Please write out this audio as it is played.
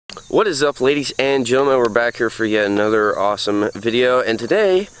What is up, ladies and gentlemen? We're back here for yet another awesome video, and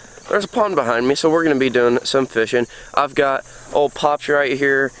today there's a pond behind me, so we're going to be doing some fishing. I've got old Pops right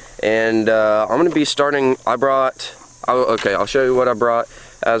here, and I'm going to be starting. Okay, I'll show you what I brought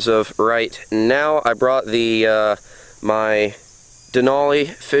as of right now. I brought the my Denali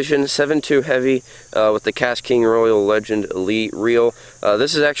Fission 7.2 heavy with the Cast King Royal Legend Elite reel.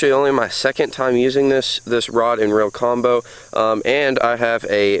 This is actually only my second time using this rod and reel combo, and I have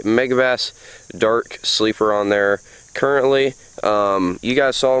a Megabass Dark Sleeper on there currently. You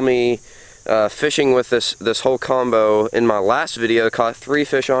guys saw me fishing with this whole combo in my last video. Caught 3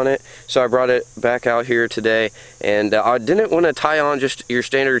 fish on it, so I brought it back out here today, and I didn't want to tie on just your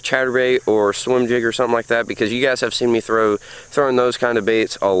standard chatterbait or swim jig or something like that, because you guys have seen me throwing those kind of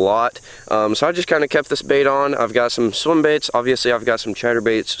baits a lot. So I just kind of kept this bait on. I've got some swim baits, obviously I've got some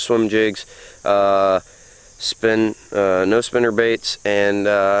chatterbaits, swim jigs, no spinner baits, and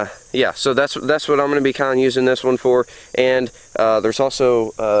yeah, so that's what I'm going to be kind of using this one for. And there's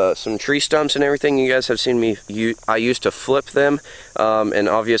also some tree stumps and everything. You guys have seen me I used to flip them, and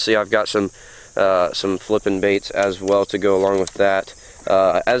obviously I've got some flipping baits as well to go along with that.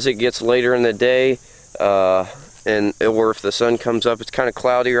 As it gets later in the day, or if the sun comes up, it's kind of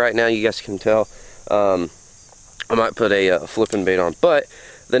cloudy right now, you guys can tell, I might put a flipping bait on. But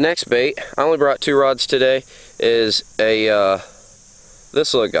the next bait, I only brought 2 rods today, is a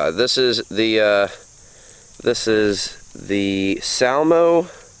this little guy. This is the Salmo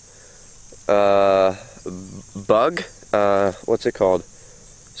bug. What's it called?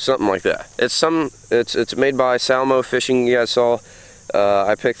 Something like that. It's made by Salmo Fishing. You guys saw.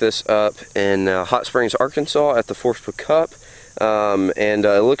 I picked this up in Hot Springs, Arkansas, at the Force Cup, and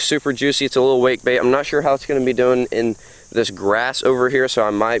it looks super juicy. It's a little wake bait. I'm not sure how it's going to be doing in this grass over here, so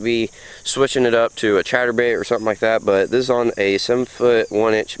I might be switching it up to a chatterbait or something like that. But this is on a 7-foot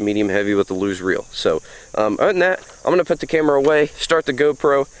 1-inch medium heavy with a loose reel. So other than that, I'm going to put the camera away, start the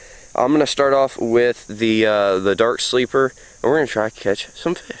GoPro. I'm going to start off with the Dark Sleeper, and we're going to try to catch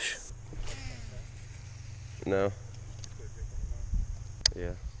some fish. No.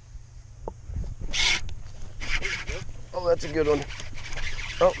 Yeah. Oh, that's a good one.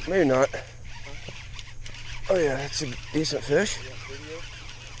 Oh, maybe not. Oh yeah, that's a decent fish.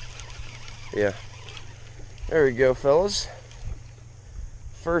 Yeah. There we go, fellas.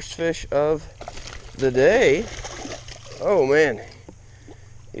 First fish of the day. Oh man.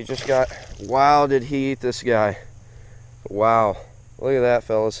 He just got, wow, did he eat this guy. Wow. Look at that,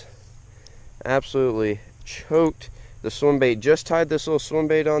 fellas. Absolutely choked the swim bait. Just tied this little swim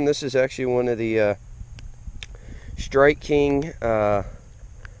bait on. This is actually one of the Strike King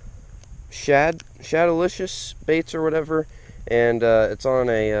Shadowlicious baits or whatever, and it's on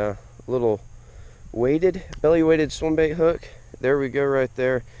a little belly weighted swim bait hook. There we go, right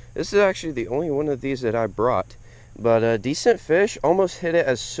there. This is actually the only one of these that I brought, but a decent fish. Almost hit it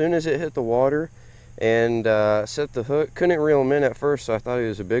as soon as it hit the water, and set the hook. Couldn't reel him in at first, so I thought he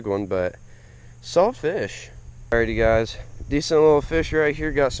was a big one, but saw fish. Alrighty guys, decent little fish right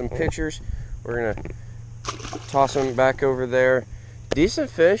here. Got some pictures. We're gonna toss them back over there. Decent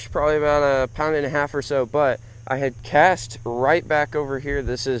fish, probably about 1.5 pounds or so, but I had cast right back over here.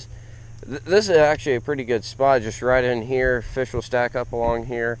 This is actually a pretty good spot, just right in here. Fish will stack up along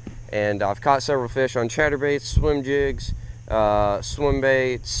here, and I've caught several fish on chatterbaits, swim jigs, swim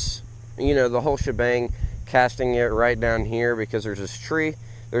baits, you know, the whole shebang, casting it right down here because there's this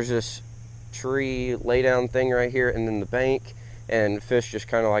tree lay down thing right here, and then the bank, and fish just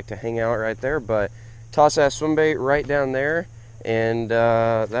kind of like to hang out right there. But toss that swim bait right down there, and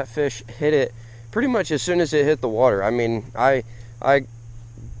that fish hit it pretty much as soon as it hit the water. I mean, I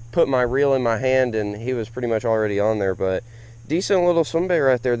put my reel in my hand and he was pretty much already on there. But decent little swim bait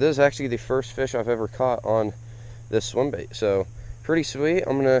right there. This is actually the first fish I've ever caught on this swim bait, so pretty sweet.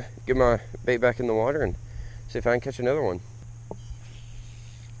 I'm gonna get my bait back in the water and see if I can catch another one.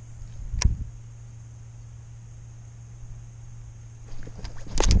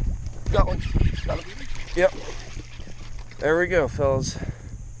 Got one. Got him. Yep. There we go, fellas.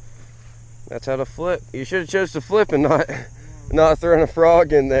 That's how to flip. You should have chose to flip and not throwing a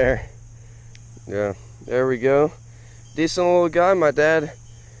frog in there. Yeah, there we go. Decent little guy. My dad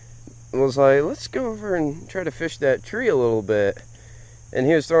was like, let's go over and try to fish that tree a little bit. And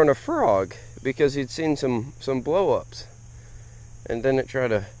he was throwing a frog because he'd seen some blow-ups. And then it tried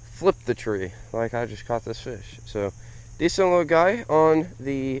to flip the tree like I just caught this fish. So decent little guy on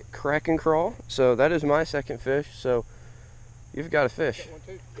the crack and crawl. So that is my second fish. So you've got a fish.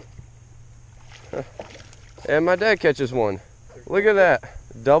 And my dad catches one. Look at that.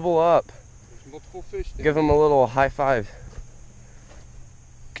 Double up. There's multiple fish there. Give him a little high five.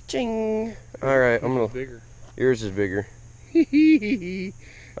 Ching. All right, I'm gonna. Bigger. Yours is bigger.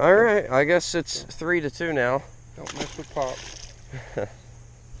 All right, I guess it's 3-2 now. Don't mess with Pop.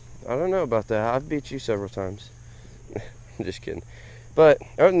 I don't know about that. I've beat you several times. I'm just kidding. But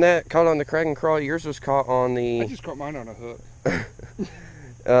other than that, caught on the Craig and Crawl. Yours was caught on the. I just caught mine on a hook.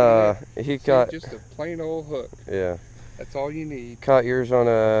 He caught just a plain old hook. Yeah. That's all you need. Caught yours on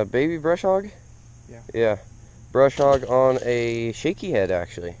a baby brush hog. Yeah. Yeah. Brush hog on a shaky head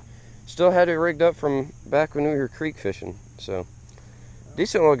actually. Still had it rigged up from back when we were creek fishing. So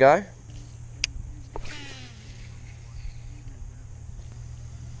decent little guy.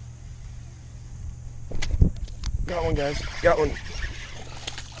 Got one, guys. Got one.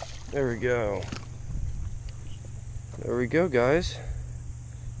 There we go. There we go, guys.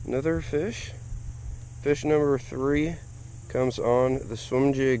 Another fish. Fish number 3 comes on the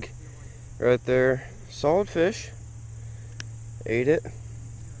swim jig right there. Solid fish. Ate it.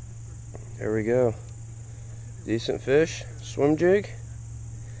 There we go. Decent fish. Swim jig.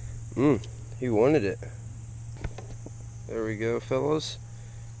 He wanted it. There we go, fellas.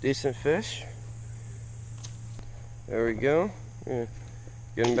 Decent fish. There we go. Yeah.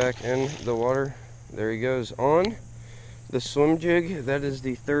 Getting back in the water. There he goes on the swim jig. That is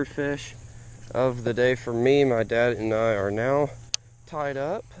the 3rd fish of the day for me. My dad and I are now tied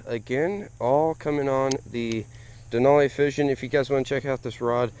up again, all coming on the Denali fishing. If you guys want to check out this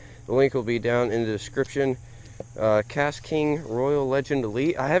rod, the link will be down in the description. Cast King Royal Legend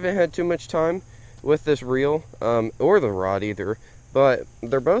Elite. I haven't had too much time with this reel or the rod either, but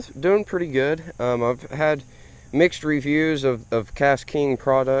they're both doing pretty good. I've had mixed reviews of Cast King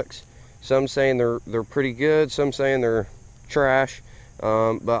products. Some saying they're pretty good, some saying they're trash.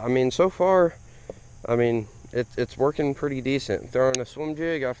 But I mean, so far, I mean, it's working pretty decent. Throwing a swim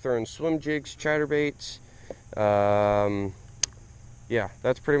jig, I've thrown swim jigs, chatterbaits. Yeah,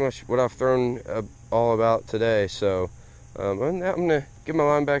 that's pretty much what I've thrown all about today. So I'm gonna get my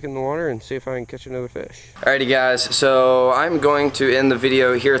line back in the water and see if I can catch another fish. Alrighty guys, so I'm going to end the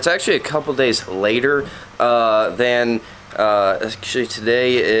video here. It's actually a couple days later than actually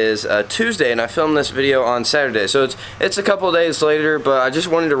today is Tuesday, and I filmed this video on Saturday, so it's a couple days later. But I just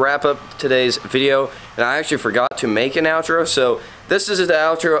wanted to wrap up today's video, and I actually forgot to make an outro, so this is the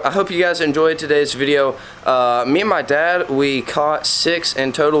outro. I hope you guys enjoyed today's video. Me and my dad, we caught 6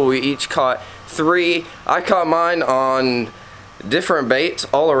 in total. We each caught 3. I caught mine on different baits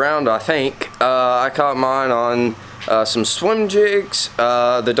all around, I think. I caught mine on some swim jigs,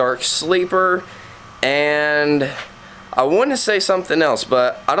 the dark sleeper, and I want to say something else,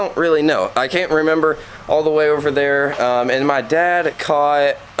 but I don't really know. I can't remember all the way over there. And my dad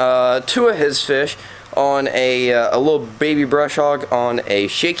caught 2 of his fish on a little baby brush hog on a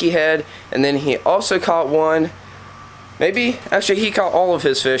shaky head, and then he also caught one. Maybe actually he caught all of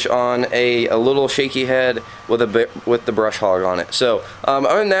his fish on a little shaky head with the brush hog on it. So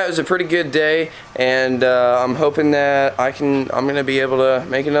other than that, it was a pretty good day, and I'm hoping that I'm gonna be able to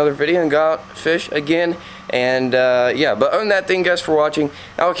make another video and go out fish again. And yeah, but other than that, thank you guys for watching.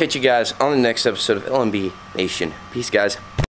 I'll catch you guys on the next episode of LMB Nation. Peace, guys.